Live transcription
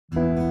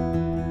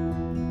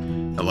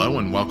Hello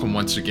and welcome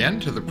once again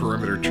to the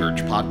Perimeter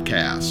Church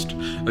podcast.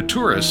 A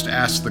tourist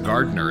asked the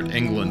gardener at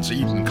England's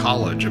Eton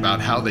College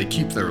about how they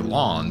keep their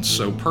lawns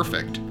so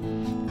perfect.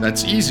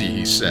 "That's easy,"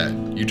 he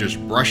said. "You just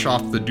brush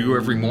off the dew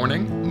every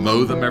morning,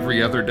 mow them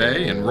every other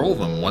day, and roll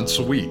them once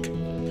a week."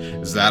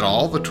 "Is that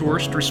all?" the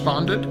tourist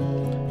responded.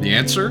 The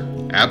answer?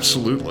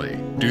 Absolutely.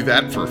 Do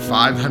that for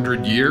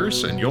 500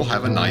 years and you'll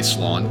have a nice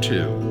lawn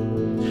too.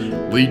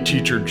 Lead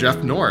teacher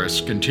Jeff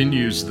Norris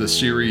continues the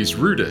series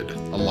Rooted,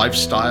 a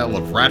lifestyle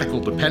of radical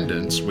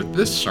dependence, with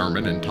this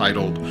sermon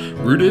entitled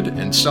Rooted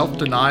in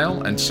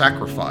Self-Denial and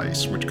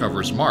Sacrifice, which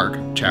covers Mark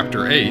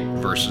chapter 8,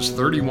 verses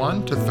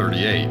 31 to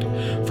 38.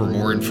 For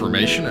more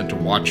information and to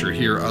watch or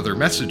hear other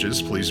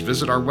messages, please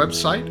visit our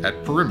website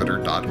at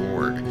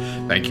perimeter.org.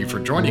 Thank you for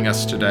joining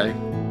us today.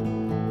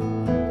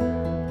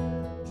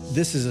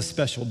 This is a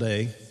special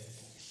day,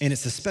 and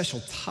it's a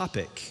special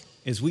topic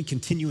as we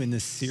continue in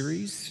this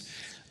series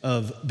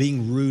of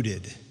being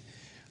rooted.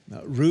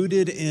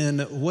 Rooted in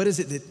what is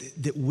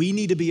it that we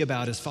need to be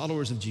about as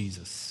followers of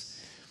Jesus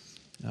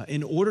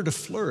in order to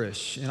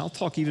flourish. And I'll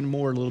talk even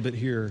more a little bit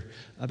here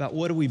about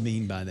what do we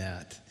mean by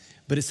that.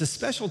 But it's a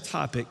special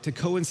topic to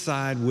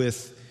coincide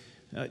with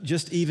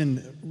just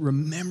even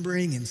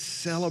remembering and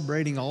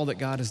celebrating all that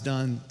God has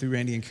done through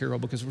Randy and Carol,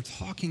 because we're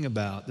talking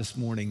about this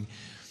morning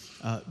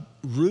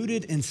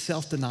rooted in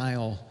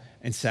self-denial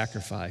and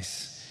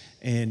sacrifice,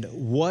 and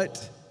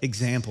what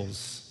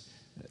examples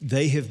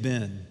they have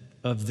been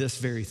of this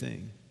very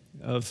thing,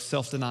 of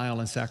self-denial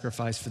and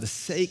sacrifice for the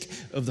sake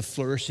of the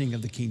flourishing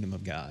of the kingdom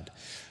of God.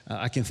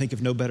 I can think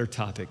of no better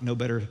topic, no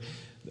better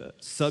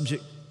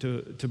subject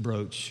to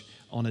broach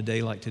on a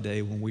day like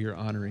today when we are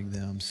honoring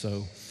them.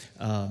 So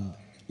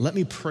let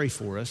me pray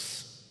for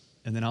us,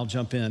 and then I'll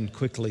jump in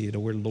quickly to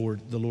where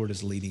the Lord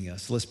is leading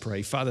us. Let's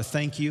pray. Father,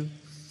 thank you.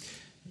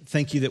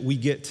 Thank you that we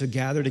get to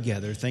gather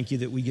together. Thank you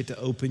that we get to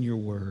open your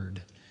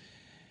word.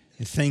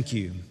 And thank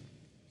you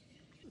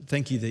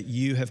that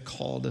you have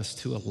called us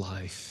to a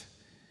life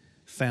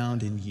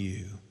found in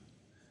you.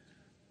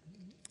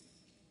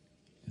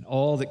 And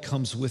all that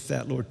comes with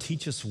that, Lord,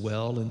 teach us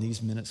well in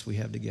these minutes we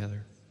have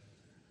together.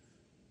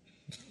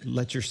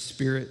 Let your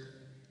spirit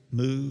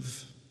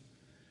move.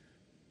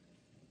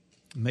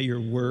 May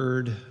your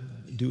word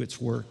do its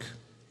work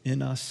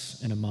in us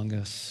and among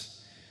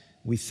us.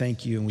 We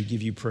thank you and we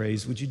give you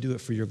praise. Would you do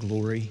it for your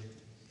glory?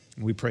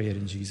 We pray it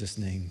in Jesus'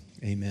 name.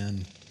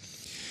 Amen.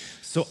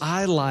 So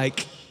I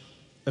like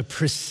a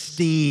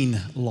pristine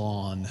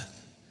lawn,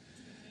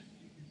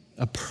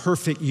 a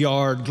perfect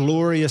yard,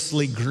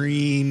 gloriously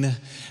green,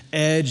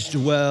 edged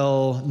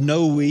well,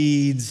 no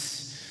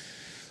weeds.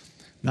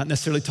 Not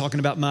necessarily talking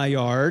about my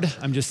yard.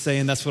 I'm just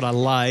saying that's what I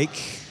like.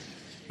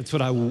 That's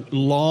what I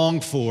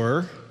long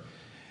for.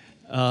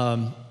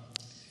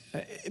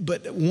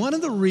 But one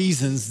of the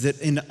reasons that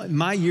in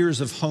my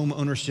years of home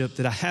ownership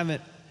that I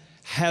haven't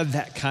had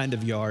that kind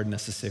of yard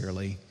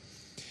necessarily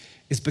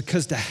is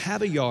because to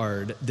have a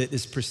yard that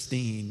is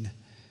pristine,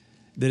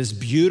 that is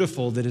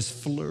beautiful, that is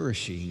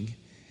flourishing,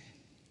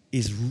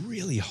 is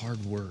really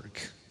hard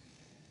work.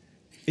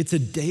 It's a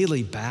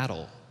daily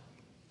battle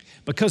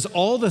because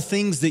all the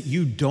things that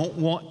you don't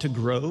want to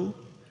grow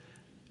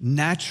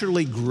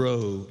naturally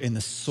grow in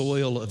the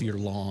soil of your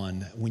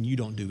lawn when you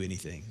don't do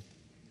anything.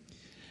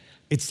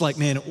 It's like,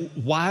 man,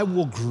 why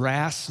will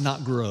grass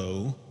not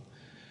grow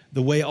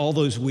the way all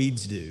those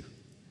weeds do?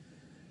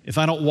 If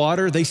I don't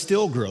water, they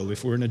still grow.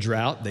 If we're in a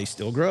drought, they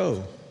still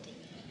grow.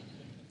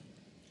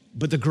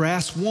 But the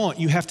grass won't.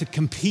 You have to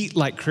compete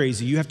like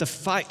crazy. You have to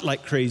fight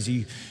like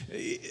crazy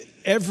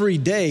every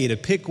day to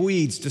pick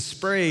weeds, to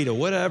spray, to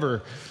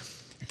whatever,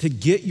 to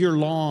get your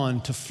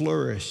lawn to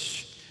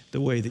flourish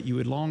the way that you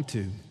would long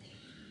to.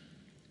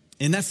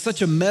 And that's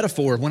such a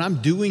metaphor. When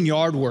I'm doing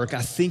yard work,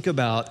 I think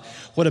about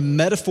what a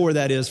metaphor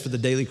that is for the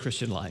daily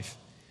Christian life.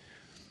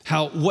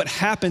 How what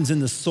happens in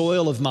the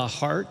soil of my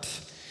heart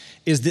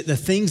is that the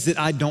things that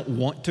I don't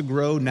want to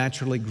grow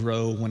naturally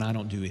grow when I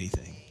don't do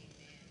anything.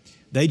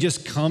 They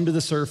just come to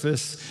the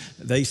surface,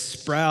 they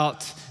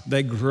sprout,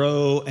 they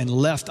grow, and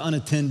left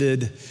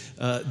unattended,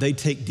 they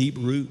take deep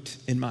root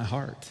in my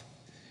heart.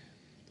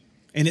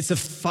 And it's a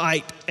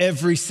fight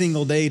every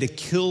single day to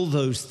kill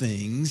those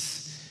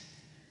things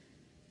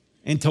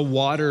and to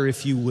water,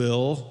 if you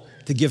will,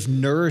 to give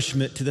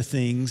nourishment to the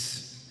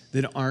things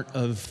that aren't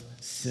of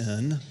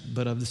sin,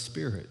 but of the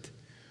Spirit.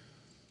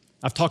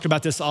 I've talked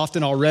about this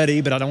often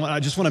already, but I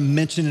just want to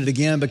mention it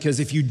again,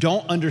 because if you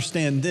don't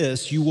understand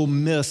this, you will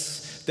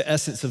miss the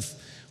essence of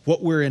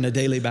what we're in a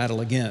daily battle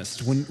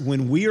against.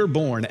 When we are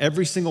born,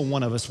 every single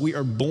one of us, we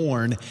are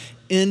born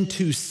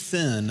into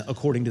sin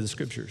according to the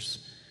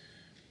Scriptures.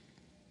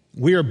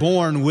 We are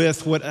born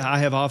with what I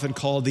have often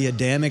called the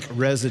Adamic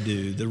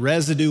residue, the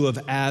residue of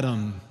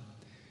Adam,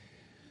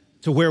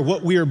 to where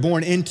what we are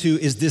born into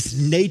is this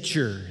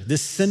nature,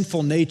 this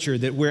sinful nature,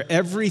 that where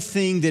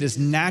everything that is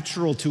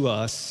natural to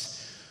us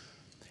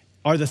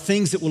are the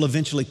things that will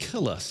eventually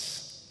kill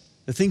us,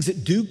 the things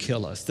that do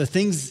kill us, the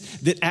things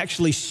that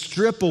actually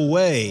strip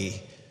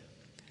away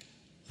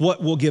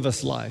what will give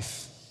us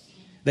life.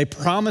 They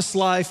promise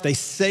life. They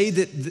say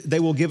that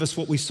they will give us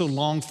what we so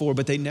long for,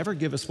 but they never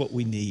give us what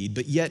we need.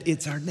 But yet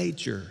it's our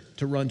nature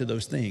to run to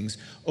those things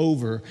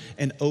over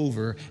and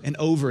over and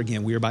over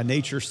again. We are by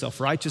nature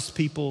self-righteous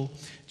people,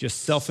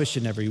 just selfish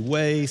in every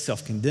way,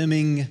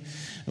 self-condemning.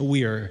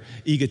 We are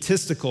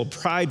egotistical,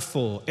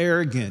 prideful,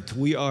 arrogant.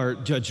 We are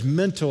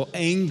judgmental,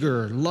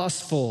 anger,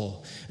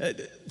 lustful,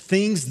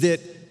 things that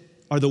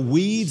are the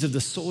weeds of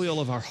the soil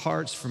of our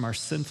hearts from our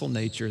sinful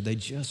nature. They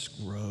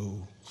just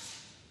grow.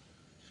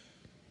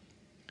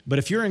 But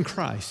if you're in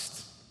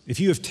Christ, if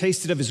you have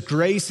tasted of his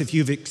grace, if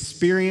you've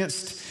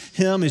experienced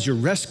him as your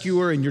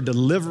rescuer and your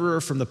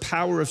deliverer from the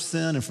power of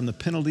sin and from the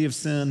penalty of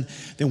sin,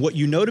 then what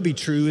you know to be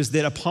true is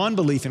that upon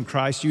belief in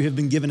Christ, you have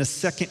been given a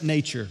second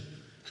nature,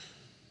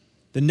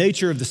 the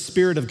nature of the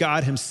Spirit of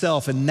God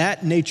himself. And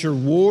that nature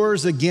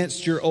wars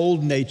against your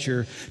old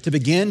nature to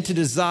begin to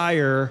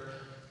desire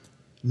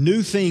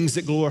new things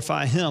that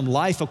glorify him,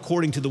 life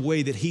according to the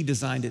way that he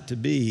designed it to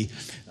be,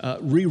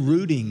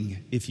 rerooting,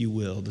 if you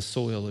will, the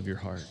soil of your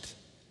heart.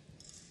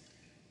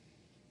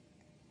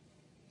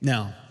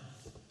 Now,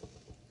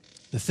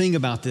 the thing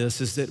about this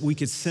is that we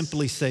could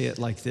simply say it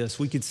like this.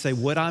 We could say,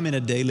 what I'm in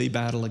a daily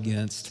battle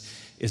against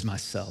is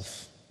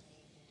myself.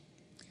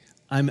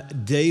 I'm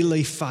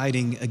daily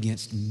fighting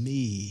against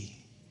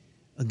me,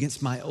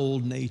 against my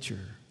old nature.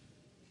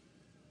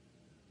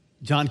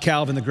 John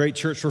Calvin, the great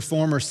church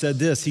reformer, said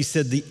this. He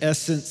said, the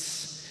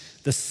essence,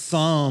 the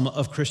sum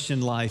of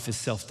Christian life is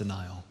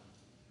self-denial.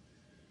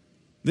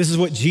 This is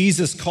what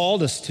Jesus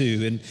called us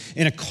to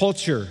in a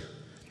culture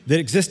that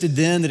existed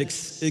then, that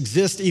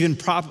exists even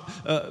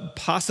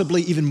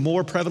possibly even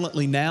more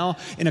prevalently now,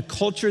 in a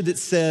culture that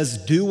says,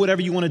 do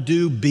whatever you want to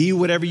do, be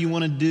whatever you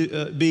want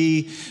to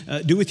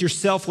do with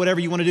yourself whatever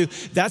you want to do.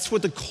 That's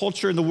what the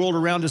culture in the world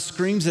around us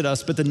screams at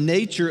us. But the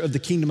nature of the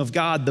kingdom of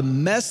God, the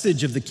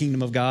message of the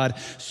kingdom of God,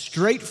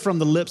 straight from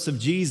the lips of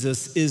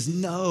Jesus is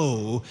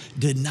no,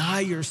 deny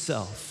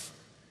yourself.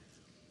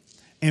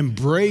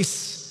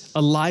 Embrace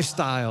a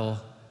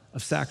lifestyle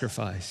of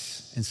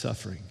sacrifice and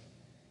suffering.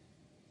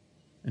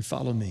 And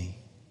follow me.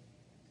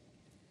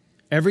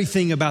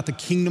 Everything about the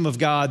kingdom of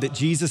God that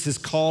Jesus is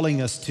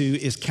calling us to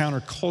is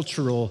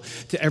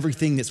countercultural to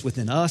everything that's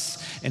within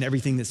us and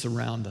everything that's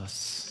around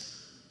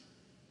us.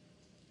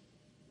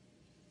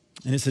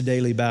 And it's a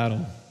daily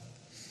battle.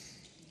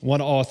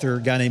 One author,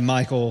 a guy named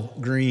Michael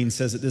Green,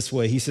 says it this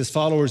way. He says,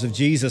 followers of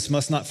Jesus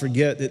must not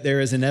forget that there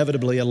is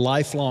inevitably a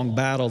lifelong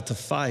battle to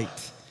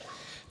fight.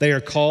 They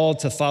are called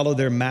to follow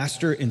their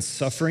master in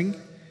suffering,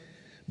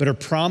 but are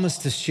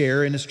promised to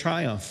share in his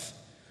triumph.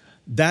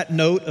 That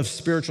note of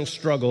spiritual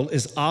struggle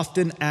is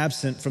often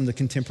absent from the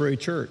contemporary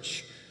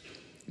church,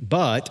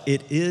 but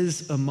it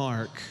is a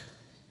mark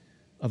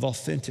of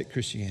authentic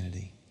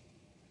Christianity.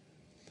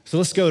 So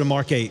let's go to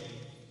Mark 8.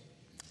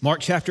 Mark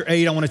chapter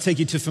 8, I want to take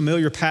you to a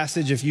familiar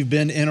passage. If you've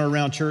been in or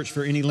around church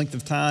for any length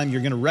of time,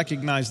 you're going to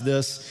recognize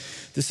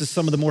this. This is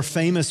some of the more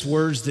famous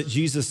words that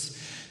Jesus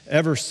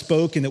ever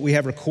spoke and that we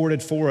have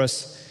recorded for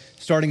us,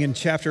 starting in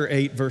chapter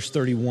 8, verse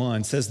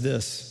 31. It says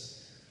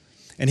this,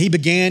 and he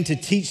began to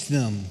teach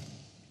them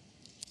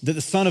that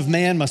the Son of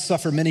Man must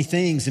suffer many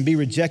things and be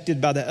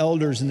rejected by the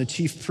elders and the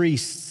chief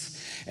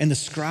priests and the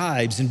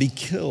scribes and be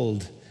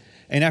killed,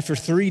 and after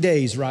 3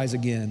 days rise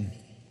again.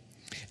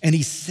 And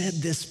he said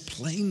this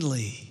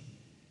plainly.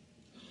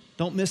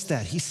 Don't miss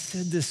that. He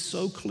said this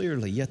so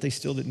clearly, yet they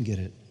still didn't get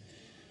it.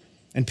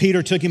 And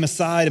Peter took him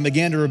aside and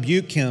began to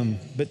rebuke him,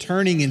 but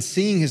turning and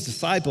seeing his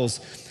disciples,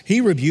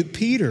 he rebuked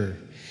Peter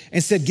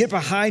and said, get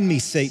behind me,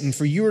 Satan,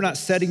 for you are not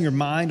setting your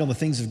mind on the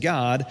things of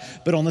God,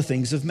 but on the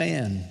things of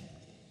man.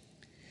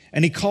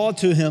 And he called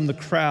to him the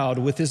crowd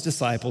with his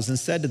disciples and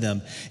said to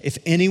them, if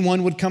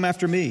anyone would come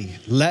after me,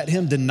 let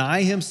him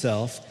deny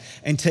himself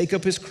and take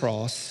up his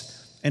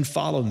cross and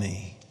follow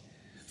me.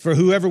 For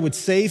whoever would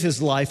save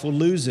his life will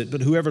lose it,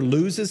 but whoever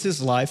loses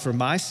his life for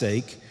my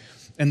sake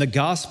and the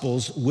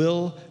gospel's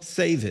will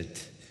save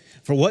it.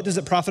 For what does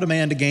it profit a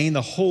man to gain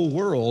the whole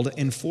world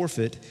and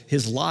forfeit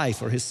his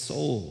life or his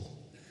soul?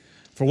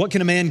 For what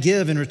can a man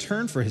give in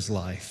return for his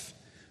life?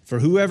 For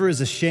whoever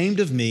is ashamed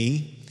of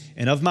me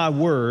and of my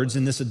words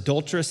in this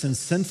adulterous and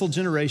sinful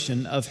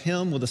generation, of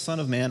him will the Son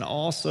of Man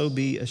also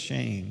be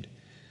ashamed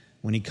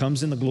when he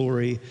comes in the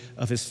glory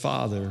of his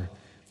Father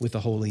with the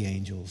holy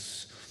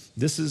angels.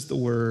 This is the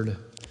word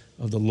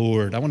of the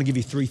Lord. I want to give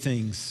you 3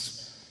 things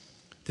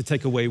to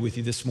take away with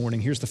you this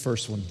morning. Here's the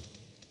first one.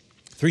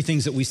 3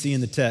 things that we see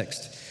in the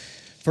text.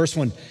 First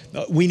one,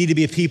 we need to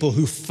be a people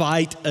who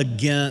fight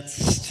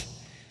against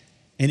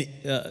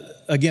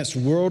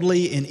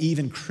worldly and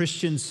even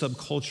Christian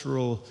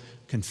subcultural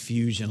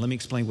confusion. Let me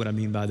explain what I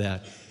mean by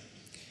that.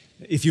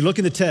 If you look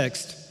in the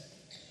text,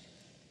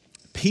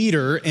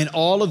 Peter and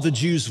all of the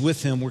Jews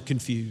with him were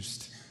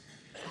confused.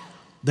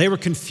 They were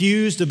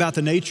confused about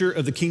the nature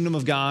of the kingdom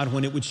of God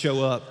when it would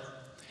show up,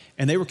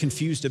 and they were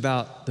confused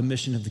about the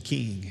mission of the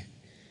king.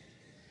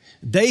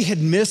 They had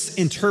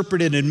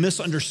misinterpreted and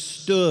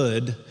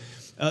misunderstood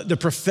the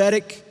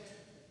prophetic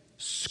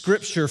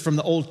scripture from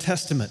the Old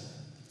Testament.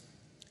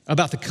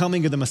 about the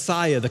coming of the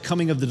Messiah, the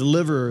coming of the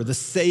deliverer, the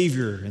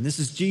Savior. And this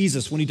is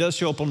Jesus when he does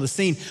show up on the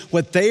scene.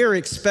 What they are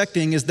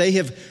expecting is they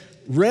have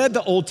read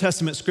the Old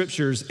Testament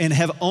scriptures and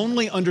have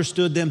only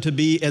understood them to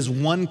be as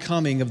one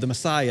coming of the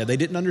Messiah. They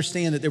didn't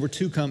understand that there were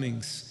two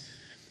comings.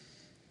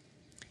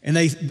 And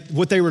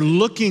what they were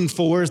looking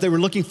for is they were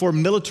looking for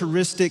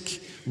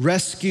militaristic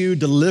rescue,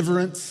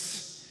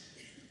 deliverance,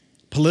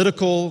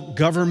 political,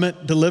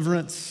 government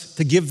deliverance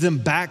to give them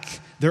back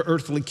their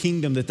earthly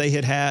kingdom that they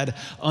had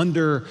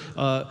under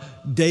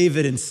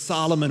David and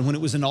Solomon when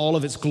it was in all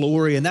of its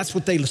glory. And that's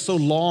what they so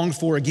longed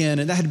for again.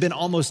 And that had been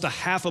almost a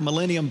half a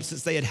millennium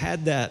since they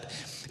had that.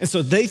 And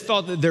so they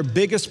thought that their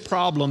biggest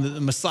problem that the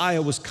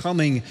Messiah was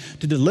coming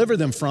to deliver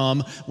them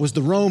from was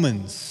the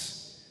Romans.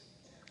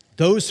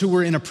 Those who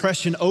were in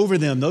oppression over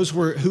them, those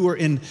who were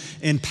in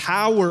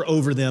power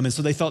over them. And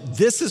so they thought,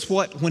 this is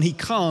what, when he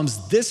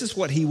comes, this is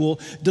what he will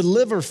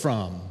deliver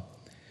from.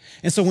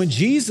 And so when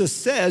Jesus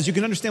says, you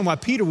can understand why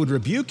Peter would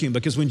rebuke him,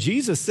 because when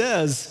Jesus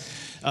says,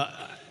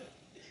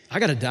 I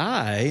got to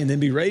die and then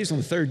be raised on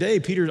the third day,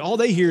 Peter, all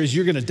they hear is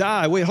you're going to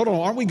die. Wait, hold on,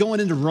 aren't we going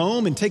into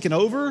Rome and taking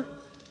over?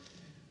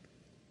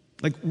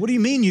 Like, what do you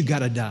mean you got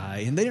to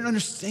die? And they didn't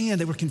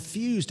understand. They were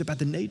confused about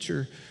the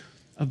nature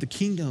of the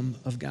kingdom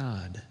of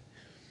God.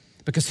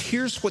 Because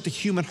here's what the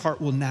human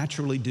heart will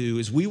naturally do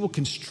is we will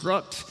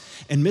construct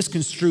and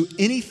misconstrue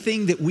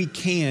anything that we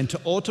can to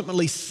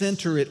ultimately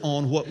center it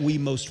on what we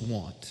most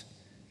want.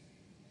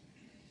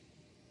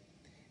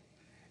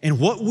 And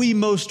what we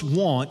most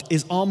want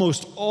is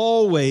almost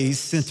always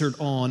centered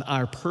on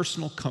our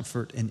personal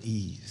comfort and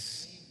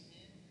ease.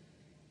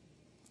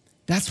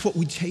 That's what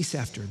we chase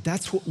after.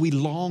 That's what we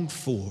long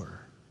for.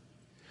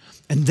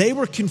 And they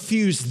were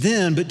confused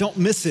then, but don't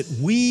miss it.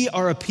 We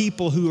are a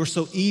people who are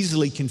so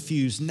easily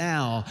confused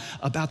now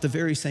about the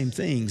very same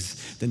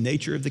things, the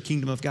nature of the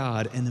kingdom of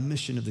God and the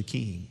mission of the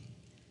King.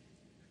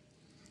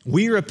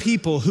 We are a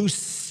people who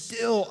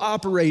still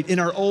operate in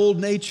our old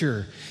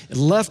nature,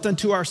 left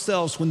unto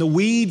ourselves when the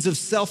weeds of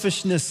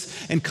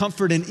selfishness and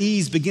comfort and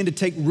ease begin to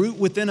take root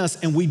within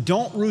us and we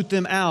don't root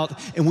them out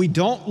and we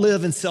don't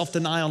live in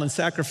self-denial and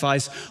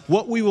sacrifice.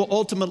 What we will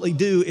ultimately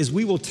do is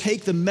we will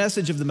take the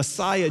message of the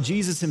Messiah,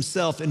 Jesus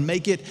himself, and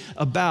make it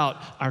about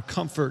our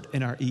comfort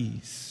and our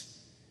ease.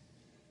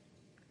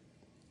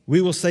 We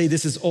will say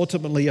this is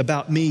ultimately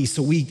about me,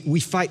 so we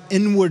fight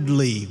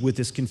inwardly with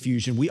this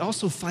confusion. We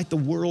also fight the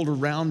world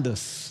around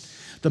us.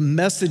 The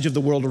message of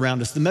the world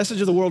around us. The message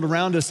of the world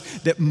around us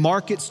that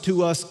markets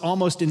to us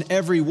almost in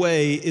every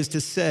way is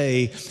to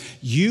say,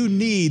 you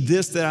need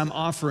this that I'm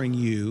offering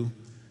you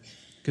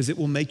because it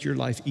will make your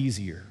life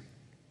easier.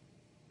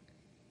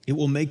 It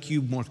will make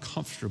you more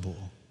comfortable.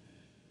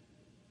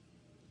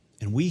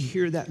 And we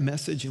hear that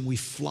message and we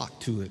flock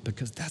to it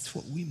because that's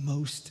what we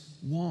most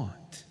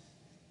want.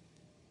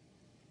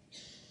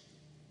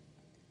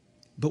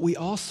 But we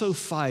also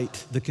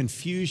fight the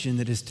confusion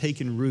that has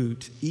taken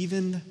root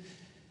even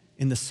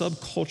in the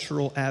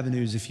subcultural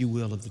avenues, if you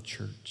will, of the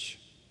church.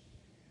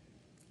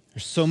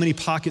 There's so many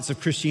pockets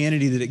of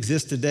Christianity that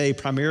exist today,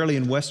 primarily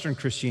in Western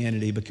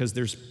Christianity, because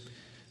there's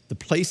the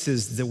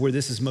places where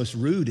this is most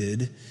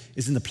rooted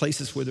is in the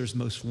places where there's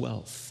most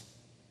wealth.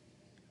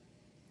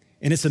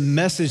 And it's a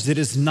message that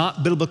is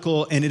not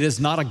biblical and it is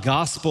not a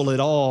gospel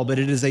at all, but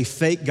it is a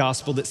fake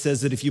gospel that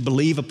says that if you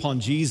believe upon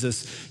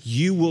Jesus,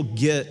 you will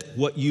get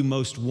what you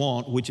most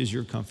want, which is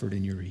your comfort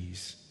and your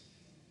ease.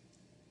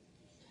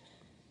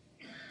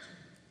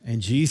 And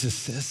Jesus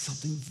says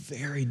something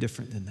very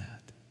different than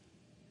that.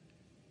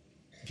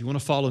 If you want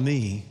to follow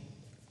me,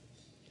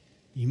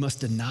 you must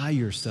deny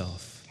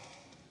yourself,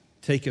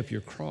 take up your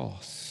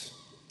cross,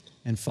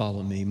 and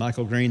follow me.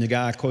 Michael Green, the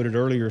guy I quoted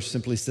earlier,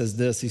 simply says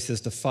this. He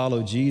says to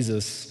follow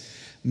Jesus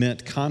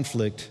meant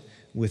conflict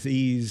with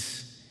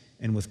ease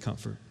and with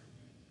comfort.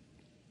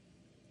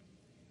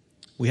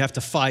 We have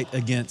to fight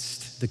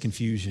against the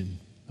confusion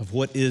of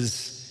what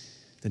is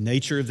the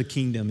nature of the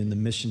kingdom and the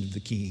mission of the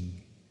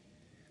King.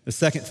 The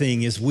second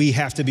thing is we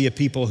have to be a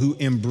people who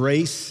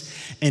embrace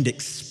and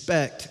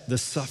expect the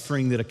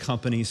suffering that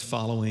accompanies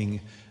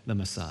following the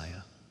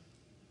Messiah.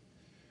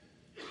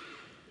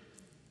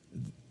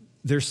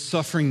 There's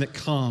suffering that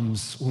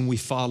comes when we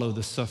follow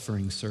the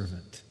suffering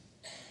servant.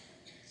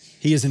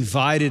 He has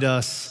invited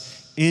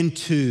us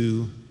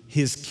into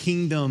his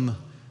kingdom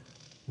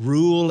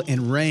rule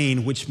and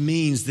reign, which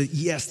means that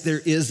yes, there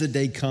is a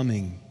day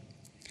coming.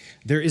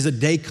 There is a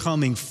day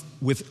coming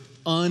with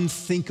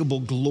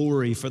unthinkable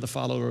glory for the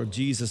follower of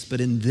Jesus.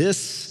 But in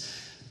this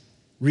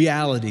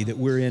reality that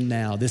we're in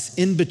now, this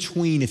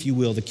in-between, if you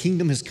will, the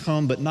kingdom has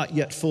come, but not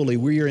yet fully.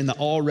 We are in the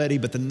already,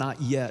 but the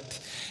not yet.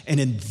 And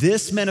in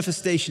this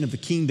manifestation of the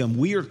kingdom,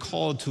 we are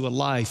called to a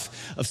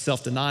life of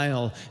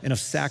self-denial and of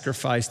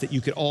sacrifice that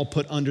you could all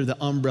put under the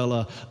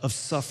umbrella of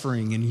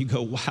suffering. And you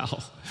go,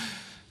 wow,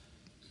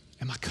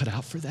 am I cut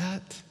out for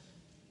that?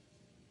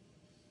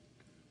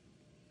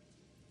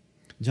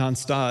 John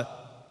Stott,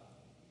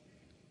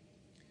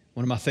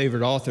 one of my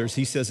favorite authors,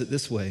 he says it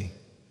this way: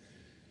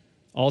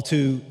 all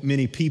too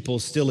many people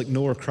still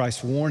ignore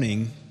Christ's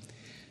warning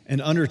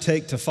and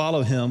undertake to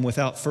follow him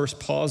without first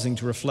pausing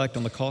to reflect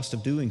on the cost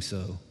of doing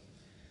so.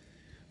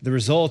 The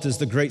result is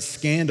the great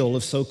scandal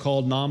of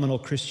so-called nominal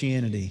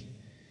Christianity.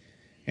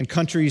 In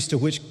countries to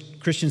which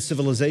Christian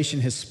civilization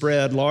has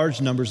spread,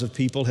 large numbers of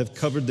people have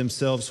covered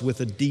themselves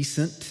with a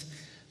decent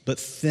but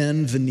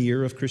thin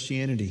veneer of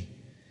Christianity.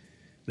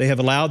 They have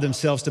allowed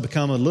themselves to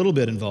become a little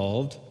bit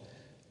involved,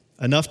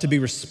 enough to be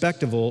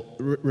respectable,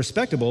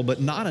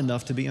 but not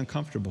enough to be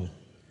uncomfortable.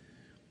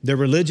 Their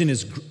religion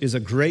is a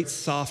great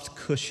soft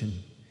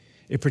cushion.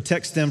 It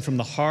protects them from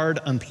the hard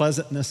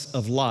unpleasantness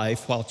of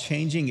life while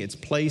changing its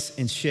place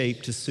and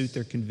shape to suit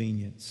their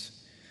convenience.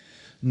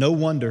 No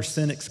wonder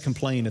cynics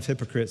complain of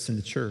hypocrites in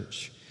the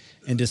church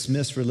and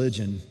dismiss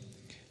religion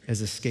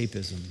as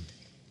escapism.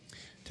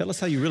 Tell us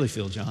how you really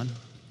feel, John.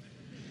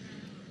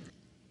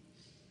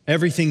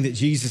 Everything that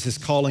Jesus is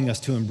calling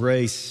us to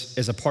embrace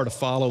as a part of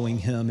following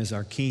him as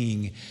our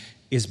King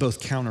is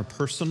both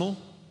counterpersonal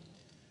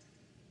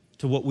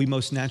to what we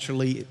most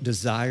naturally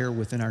desire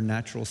within our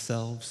natural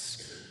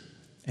selves,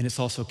 and it's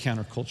also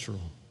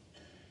countercultural.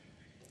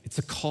 It's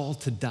a call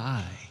to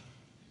die.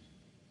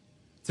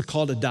 It's a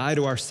call to die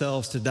to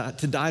ourselves, to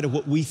die to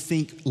what we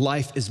think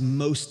life is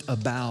most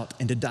about,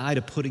 and to die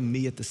to putting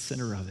me at the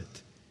center of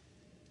it.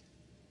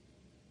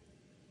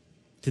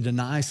 To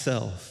deny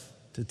self,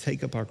 to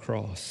take up our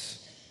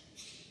cross,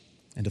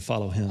 and to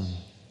follow him.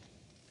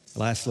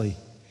 Lastly,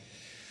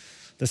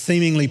 the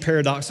seemingly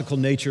paradoxical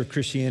nature of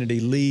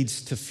Christianity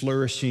leads to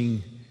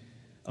flourishing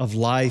of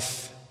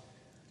life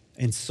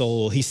and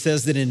soul. He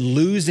says that in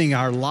losing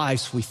our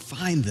lives, we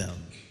find them.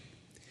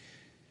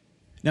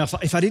 Now,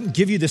 if I didn't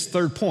give you this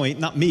third point,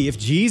 not me, if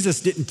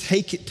Jesus didn't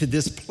take it to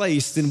this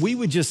place, then we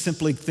would just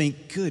simply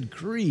think, good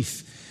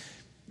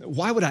grief,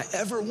 why would I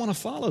ever want to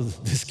follow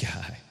this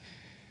guy?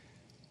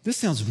 This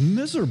sounds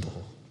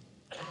miserable.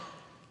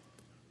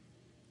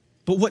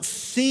 But what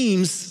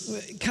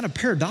seems kind of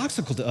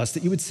paradoxical to us,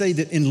 that you would say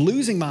that in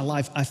losing my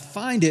life, I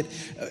find it,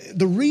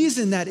 the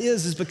reason that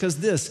is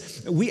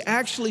because we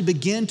actually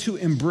begin to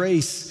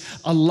embrace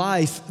a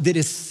life that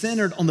is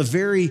centered on the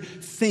very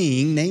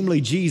thing,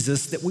 namely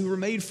Jesus, that we were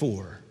made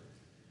for.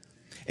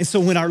 And so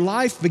when our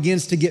life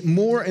begins to get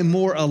more and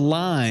more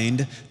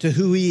aligned to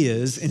who he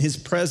is and his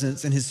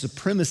presence and his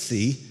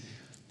supremacy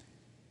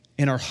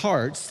in our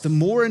hearts, the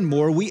more and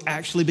more we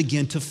actually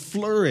begin to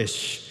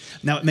flourish.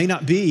 Now, it may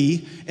not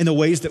be in the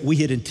ways that we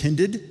had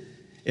intended.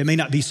 It may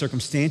not be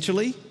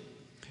circumstantially,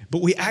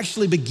 but we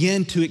actually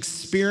begin to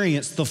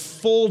experience the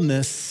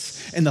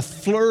fullness and the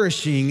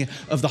flourishing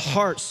of the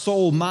heart,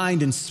 soul,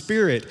 mind, and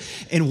spirit.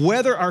 And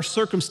whether our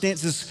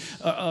circumstances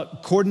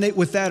coordinate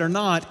with that or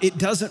not, it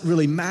doesn't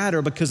really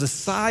matter, because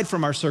aside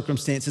from our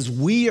circumstances,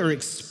 we are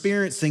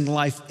experiencing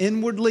life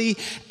inwardly,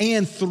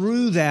 and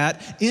through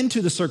that,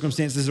 into the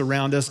circumstances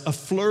around us, a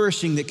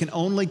flourishing that can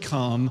only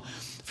come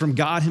from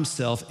God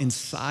himself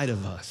inside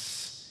of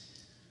us.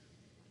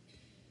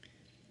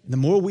 The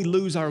more we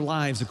lose our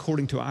lives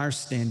according to our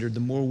standard, the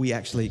more we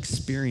actually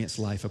experience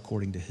life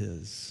according to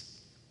his.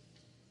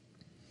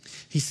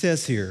 He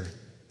says here,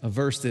 a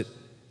verse that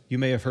you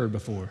may have heard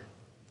before.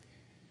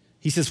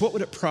 He says, what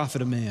would it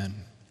profit a man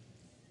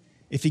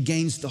if he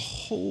gains the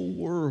whole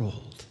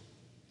world,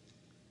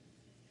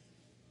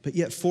 but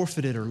yet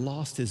forfeited or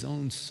lost his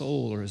own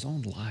soul or his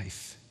own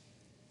life,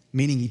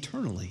 meaning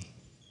eternally?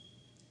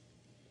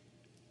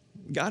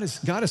 God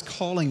is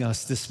calling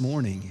us this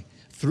morning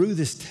through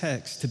this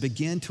text to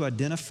begin to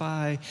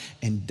identify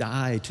and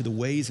die to the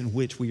ways in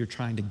which we are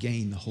trying to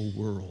gain the whole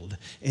world,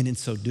 and in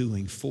so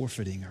doing,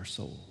 forfeiting our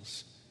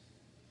souls.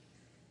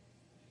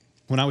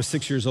 When I was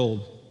 6 years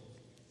old,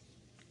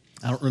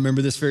 I don't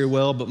remember this very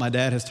well, but my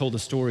dad has told a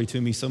story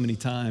to me so many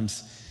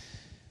times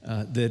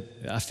that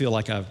I feel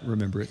like I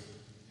remember it.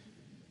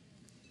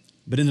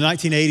 But in the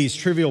 1980s,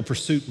 Trivial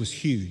Pursuit was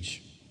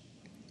huge.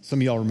 Some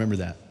of y'all remember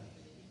that.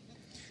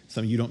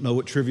 Some of you don't know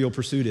what Trivial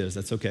Pursuit is.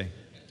 That's okay.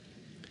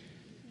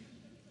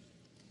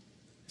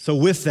 So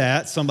with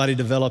that, somebody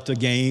developed a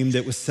game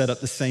that was set up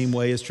the same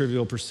way as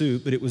Trivial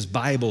Pursuit, but it was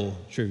Bible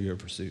Trivial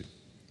Pursuit.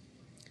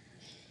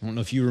 I don't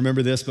know if you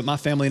remember this, but my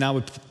family and I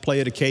would play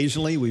it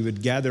occasionally. We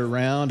would gather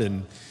around,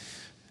 and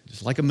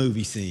just like a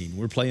movie scene,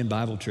 we're playing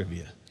Bible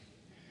trivia.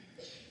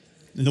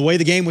 And the way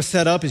the game was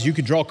set up is you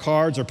could draw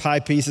cards or pie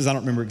pieces. I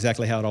don't remember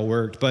exactly how it all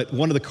worked, but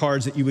one of the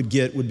cards that you would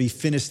get would be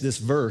finish this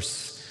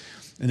verse.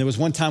 And there was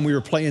one time we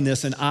were playing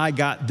this, and I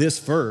got this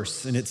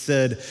verse, and it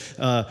said,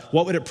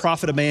 what would it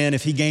profit a man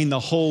if he gained the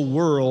whole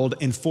world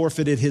and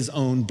forfeited his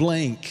own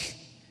blank?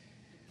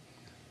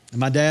 And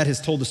my dad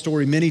has told the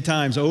story many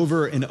times,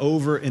 over and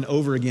over and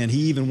over again.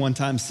 He even one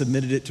time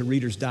submitted it to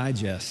Reader's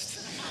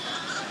Digest.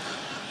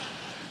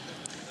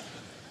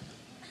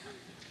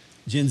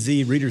 Gen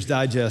Z Reader's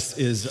Digest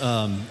is,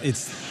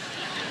 it's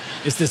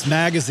this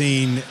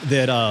magazine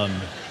that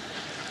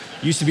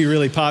used to be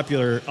really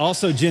popular.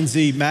 Also, Gen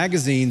Z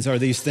magazines are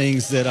these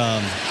things that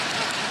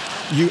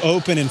you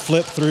open and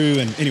flip through,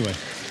 and anyway.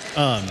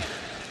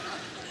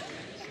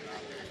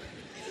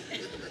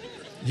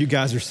 You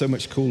guys are so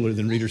much cooler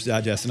than Reader's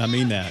Digest, and I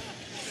mean that.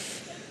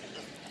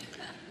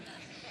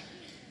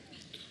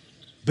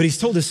 But he's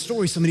told this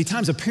story so many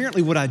times.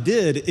 Apparently what I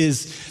did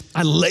is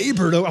I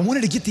labored. I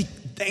wanted to get the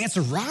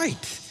answer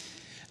right.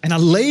 And I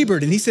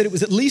labored, and he said it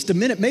was at least a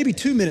minute, maybe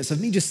 2 minutes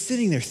of me just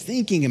sitting there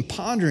thinking and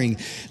pondering,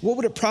 what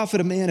would it profit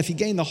a man if he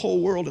gained the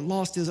whole world and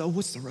lost his,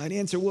 what's the right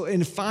answer? Well,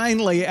 and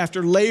finally,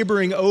 after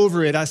laboring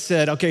over it, I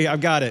said, okay,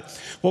 I've got it.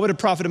 What would it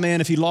profit a man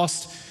if he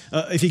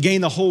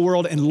gained the whole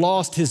world and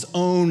lost his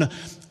own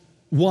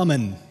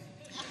woman?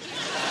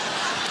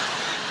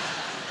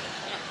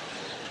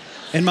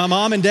 And my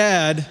mom and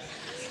dad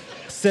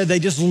said they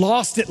just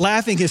lost it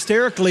laughing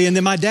hysterically. And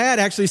then my dad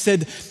actually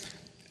said,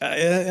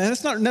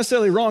 that's not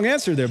necessarily a wrong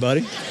answer there,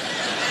 buddy.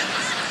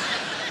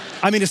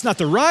 I mean, it's not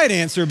the right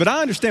answer, but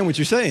I understand what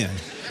you're saying.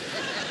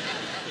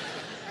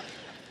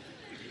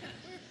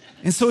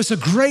 And so it's a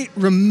great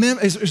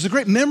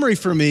memory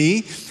for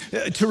me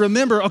to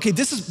remember, okay,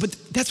 but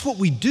that's what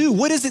we do.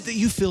 What is it that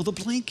you fill the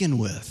blank in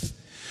with?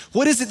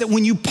 What is it that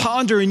when you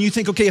ponder and you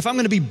think, okay, if I'm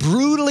gonna be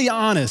brutally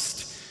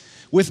honest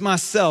with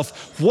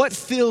myself, what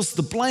fills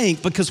the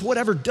blank? Because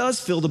whatever does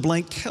fill the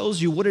blank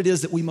tells you what it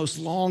is that we most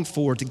long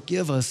for to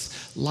give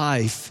us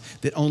life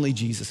that only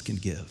Jesus can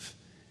give.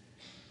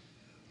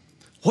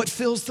 What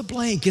fills the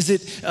blank? Is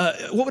it,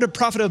 what would it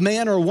profit a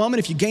man or a woman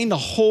if you gain the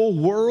whole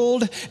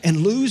world and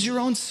lose your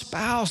own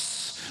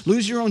spouse,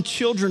 lose your own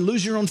children,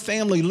 lose your own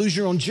family, lose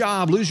your own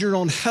job, lose your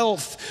own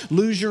health,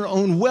 lose your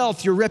own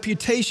wealth, your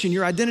reputation,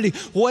 your identity,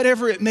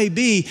 whatever it may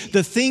be?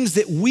 The things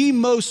that we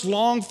most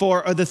long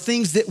for are the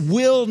things that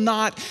will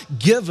not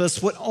give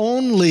us what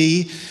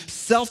only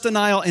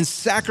self-denial and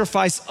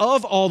sacrifice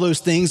of all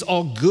those things,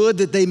 all good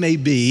that they may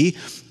be.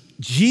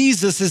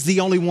 Jesus is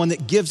the only one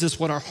that gives us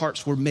what our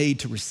hearts were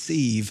made to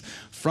receive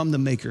from the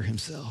Maker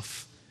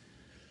himself.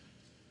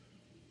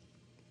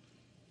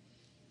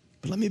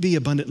 But let me be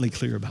abundantly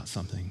clear about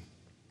something.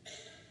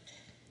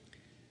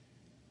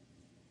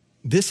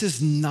 This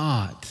is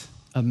not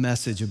a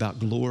message about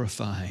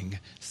glorifying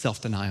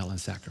self-denial and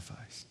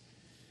sacrifice.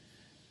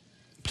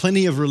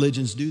 Plenty of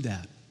religions do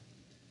that.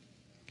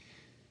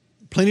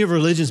 Plenty of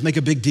religions make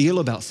a big deal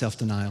about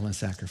self-denial and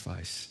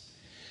sacrifice.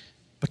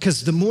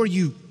 Because the more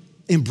you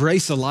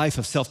embrace a life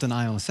of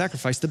self-denial and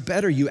sacrifice, the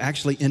better you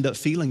actually end up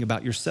feeling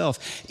about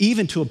yourself,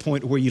 even to a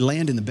point where you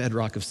land in the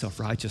bedrock of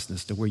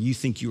self-righteousness, to where you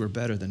think you are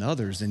better than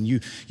others and you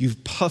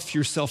puff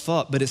yourself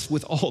up, but it's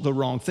with all the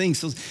wrong things.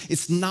 So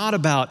it's not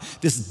about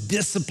this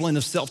discipline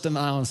of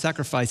self-denial and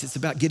sacrifice. It's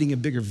about getting a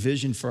bigger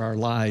vision for our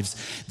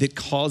lives that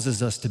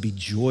causes us to be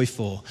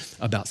joyful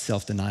about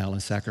self-denial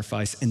and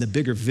sacrifice. And the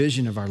bigger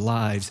vision of our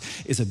lives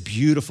is a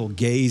beautiful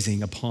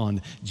gazing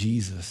upon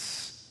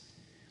Jesus,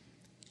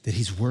 that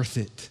he's worth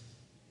it,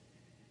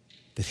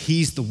 that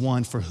he's the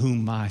one for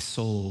whom my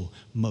soul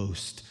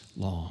most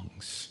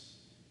longs.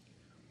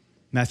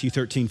 Matthew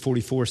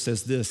 13:44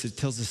 says this. It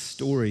tells this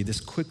story,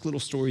 this quick little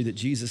story that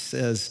Jesus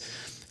says,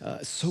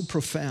 so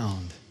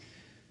profound.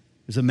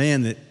 There's a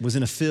man that was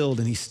in a field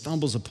and he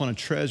stumbles upon a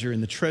treasure,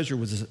 and the treasure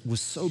was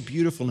so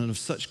beautiful and of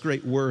such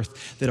great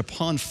worth that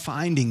upon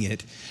finding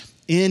it,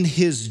 in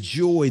his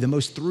joy, the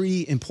most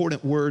three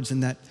important words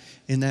in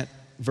that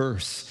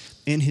verse,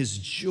 in his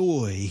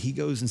joy, he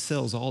goes and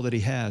sells all that he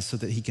has so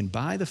that he can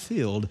buy the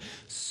field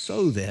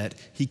so that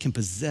he can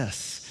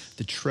possess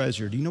the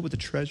treasure. Do you know what the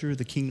treasure of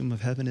the kingdom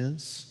of heaven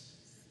is?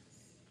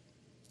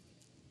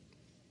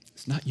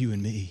 It's not you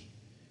and me.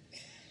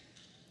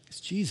 It's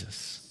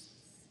Jesus.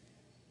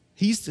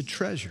 He's the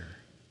treasure.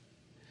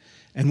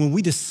 And when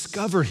we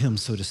discover him,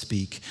 so to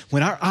speak,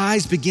 when our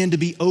eyes begin to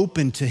be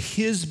open to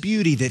his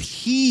beauty, that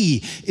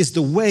he is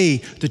the way,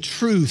 the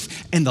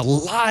truth, and the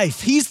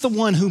life, he's the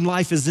one whom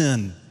life is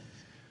in,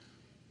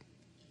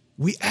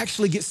 we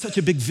actually get such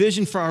a big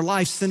vision for our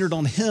life centered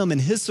on him and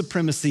his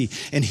supremacy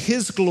and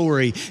his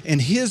glory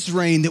and his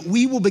reign that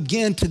we will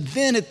begin to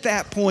then at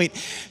that point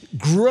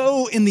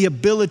grow in the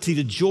ability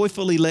to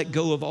joyfully let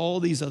go of all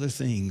these other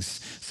things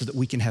so that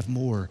we can have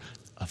more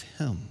of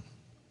him.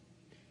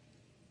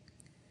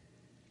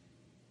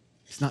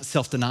 It's not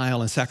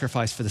self-denial and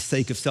sacrifice for the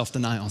sake of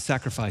self-denial and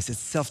sacrifice. It's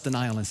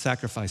self-denial and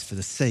sacrifice for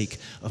the sake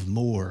of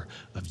more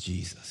of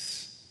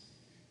Jesus.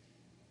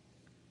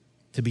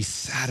 To be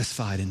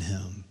satisfied in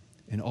him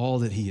and all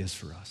that he is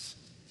for us.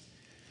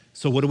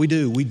 So what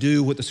do? We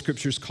do what the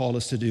scriptures call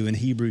us to do in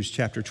Hebrews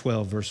chapter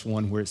 12, verse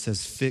 1, where it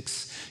says,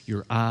 fix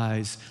your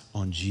eyes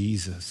on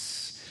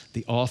Jesus,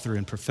 the author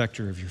and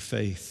perfecter of your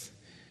faith.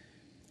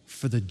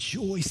 For the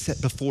joy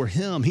set before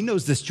him, he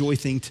knows this joy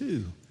thing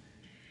too.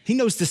 He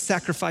knows this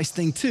sacrifice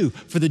thing too.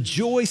 For the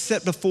joy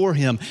set before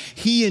him,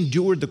 he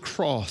endured the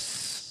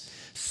cross,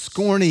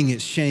 scorning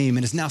its shame,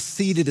 and is now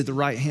seated at the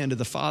right hand of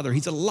the Father.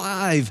 He's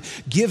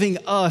alive, giving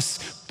us,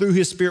 through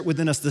his Spirit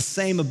within us, the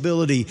same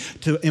ability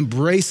to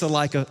embrace a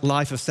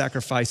life of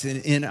sacrifice.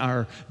 And in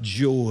our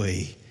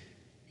joy,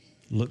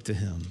 look to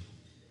him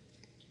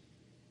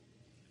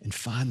and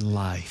find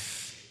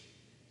life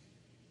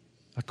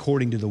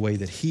according to the way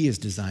that he has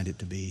designed it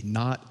to be,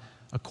 not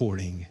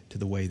according to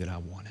the way that I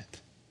want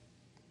it.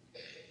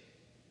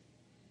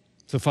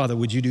 So, Father,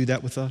 would you do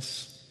that with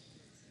us?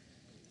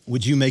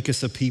 Would you make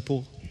us a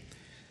people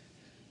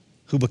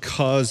who,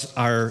 because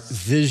our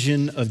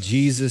vision of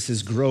Jesus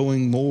is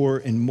growing more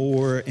and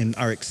more and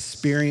our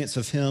experience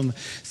of him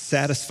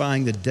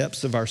satisfying the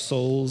depths of our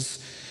souls,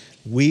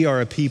 we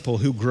are a people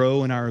who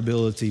grow in our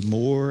ability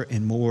more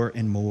and more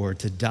and more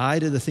to die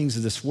to the things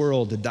of this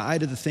world, to die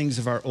to the things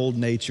of our old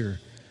nature,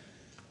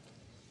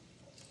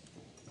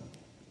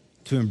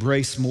 to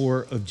embrace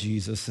more of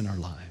Jesus in our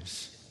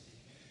lives.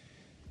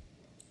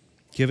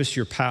 Give us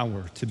your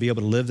power to be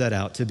able to live that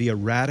out, to be a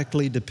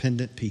radically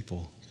dependent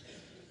people.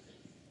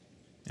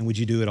 And would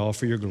you do it all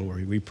for your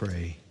glory, we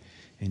pray.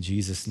 In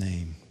Jesus'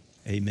 name,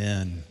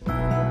 amen.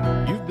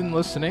 You've been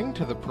listening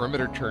to the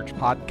Perimeter Church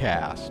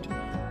podcast.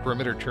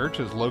 Perimeter Church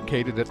is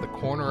located at the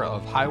corner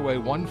of Highway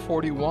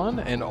 141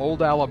 and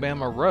Old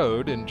Alabama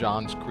Road in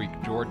Johns Creek,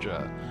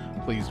 Georgia.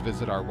 Please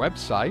visit our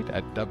website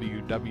at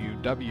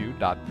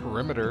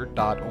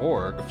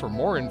www.perimeter.org for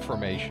more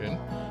information,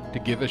 to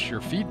give us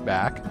your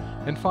feedback,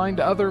 and find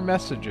other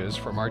messages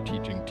from our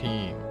teaching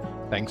team.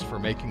 Thanks for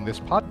making this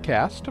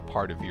podcast a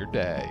part of your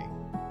day.